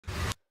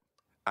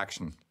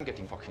Action. I'm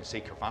getting fucking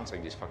sick of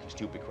answering these fucking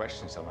stupid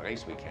questions on a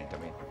race weekend. I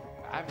mean,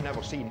 I've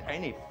never seen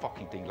any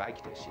fucking thing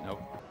like this, you know?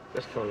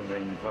 Just for the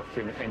main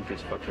fucking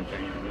entries fucking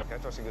thing.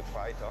 That was a good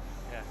fight, huh?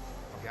 Yeah.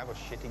 Okay, I was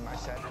shitting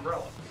myself.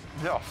 Umbrella.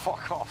 Yeah,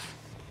 fuck off.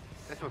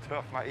 This would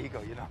hurt my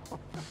ego, you know?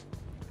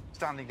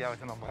 Standing there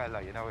with an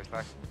umbrella, you know, it's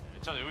like...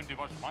 It wouldn't do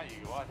much for my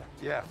ego either.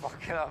 Yeah,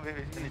 fuck it up.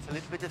 It's a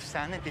little bit of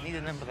sand and they need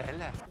an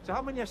umbrella. So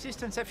how many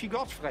assistants have you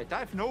got, Fred? I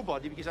have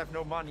nobody because I have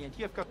no money, and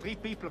you have got 3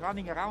 people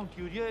running around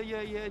you.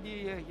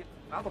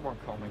 Another one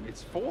coming.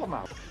 It's 4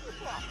 now.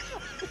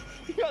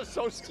 You're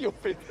so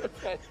stupid,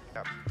 Fred.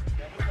 Yeah.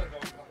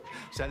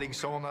 Selling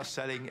saunas,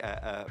 selling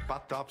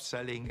bathtubs,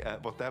 selling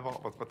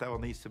whatever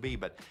needs to be,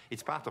 but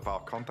it's part of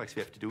our contracts.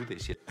 We have to do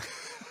this.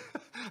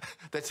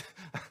 That's.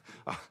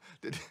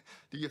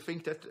 Do you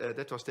think that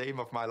that was the aim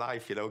of my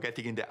life? You know,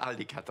 getting in the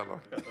Aldi catalog.